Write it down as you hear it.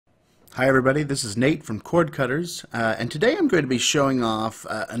Hi everybody, this is Nate from Cord Cutters, and today I'm going to be showing off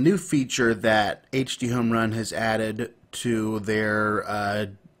a new feature that HDHomerun has added to their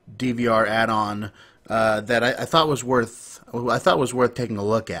DVR add-on that I thought was worth taking a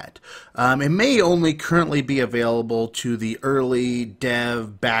look at. It may only currently be available to the early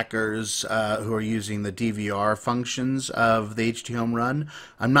dev backers who are using the DVR functions of the HDHomerun.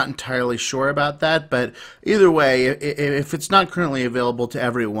 I'm not entirely sure about that, but either way, if it's not currently available to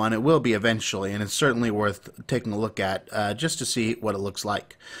everyone, it will be eventually, and it's certainly worth taking a look at just to see what it looks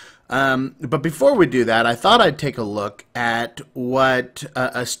like. But before we do that, I thought I'd take a look at what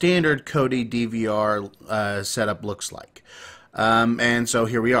a standard Kodi DVR setup looks like. And so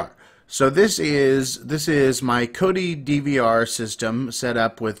here we are. So this is my Kodi DVR system set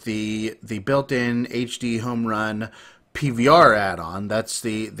up with the built-in HDHomerun PVR add-on. That's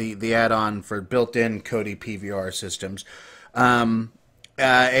the add-on for built-in Kodi PVR systems.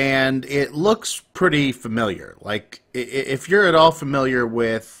 And it looks pretty familiar. Like, if you're at all familiar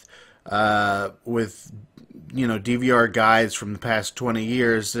with DVR guides from the past 20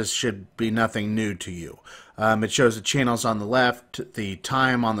 years, this should be nothing new to you. It shows the channels on the left, the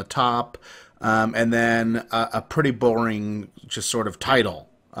time on the top, and then a pretty boring just sort of title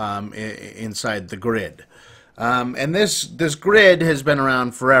inside the grid. And this grid has been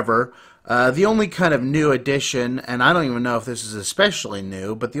around forever. The only kind of new addition, and I don't even know if this is especially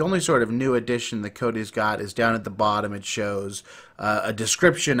new, but the only sort of new addition that Kodi's got is down at the bottom. It shows a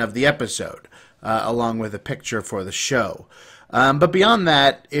description of the episode along with a picture for the show. But beyond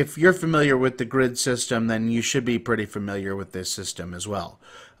that, if you're familiar with the grid system, then you should be pretty familiar with this system as well.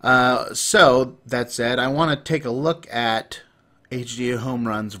 So, that said, I want to take a look at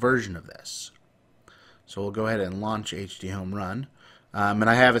HDHomerun's version of this. So we'll go ahead and launch HDHomerun. And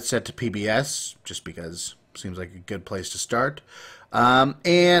I have it set to PBS, just because it seems like a good place to start.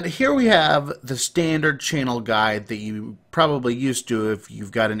 And here we have the standard channel guide that you probably used to if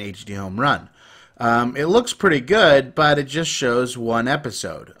you've got an HDHomerun. It looks pretty good, but it just shows one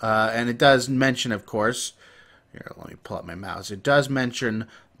episode. And it does mention, of course, here, let me pull up my mouse. It does mention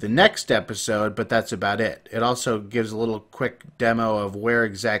the next episode, but that's about it. It also gives a little quick demo of where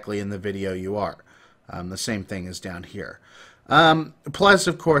exactly in the video you are. The same thing is down here. Plus,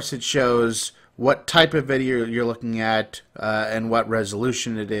 of course, it shows what type of video you're looking at and what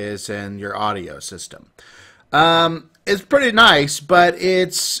resolution it is and your audio system. It's pretty nice, but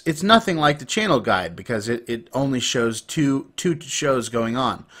it's nothing like the channel guide because it only shows two shows going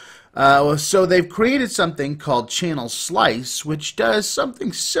on. So they've created something called Channel Slice, which does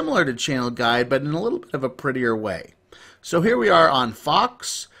something similar to channel guide, but in a little bit of a prettier way. So here we are on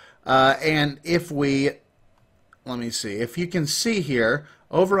Fox, and if we... Let me see. If you can see here,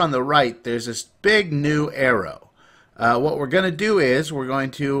 over on the right, there's this big new arrow. What we're going to do is we're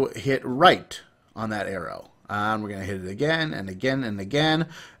going to hit right on that arrow. And we're going to hit it again and again and again.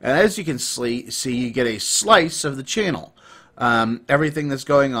 And as you can see, you get a slice of the channel. Everything that's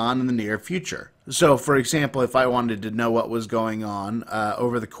going on in the near future. So, for example, if I wanted to know what was going on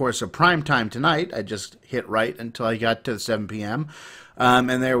over the course of prime time tonight, I just hit right until I got to 7 p.m.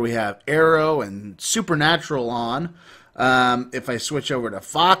 And there we have Arrow and Supernatural on. If I switch over to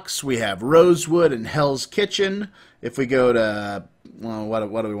Fox, we have Rosewood and Hell's Kitchen. If we go to, well,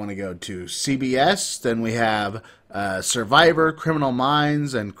 what do we want to go to? CBS, then we have Survivor, Criminal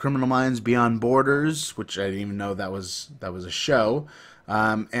Minds, and Criminal Minds Beyond Borders, which I didn't even know that was a show.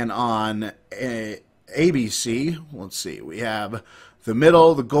 And on ABC, let's see, we have The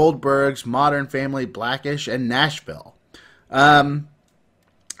Middle, The Goldbergs, Modern Family, Blackish, and Nashville.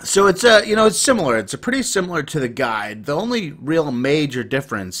 So it's it's similar. It's pretty similar to the guide. The only real major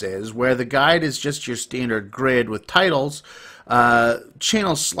difference is where the guide is just your standard grid with titles.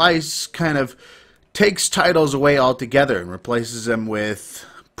 Channel Slice kind of takes titles away altogether and replaces them with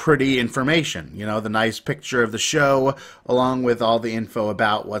pretty information. You know, the nice picture of the show along with all the info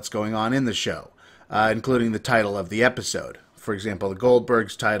about what's going on in the show, including the title of the episode. For example, the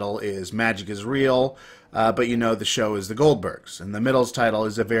Goldbergs title is Magic is Real, but you know the show is the Goldbergs, and the Middle's title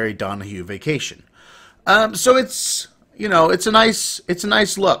is A Very Donahue Vacation. So it's it's a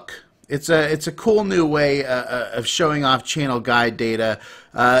nice look. It's a cool new way of showing off channel guide data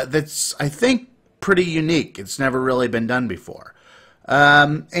that's, I think, pretty unique. It's never really been done before.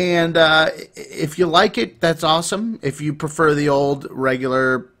 If you like it, that's awesome. If you prefer the old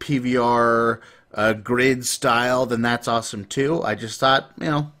regular PVR grid style, then that's awesome too. I just thought,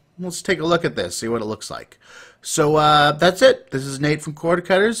 let's take a look at this, see what it looks like. So that's it. This is Nate from Cord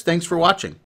Cutters. Thanks for watching.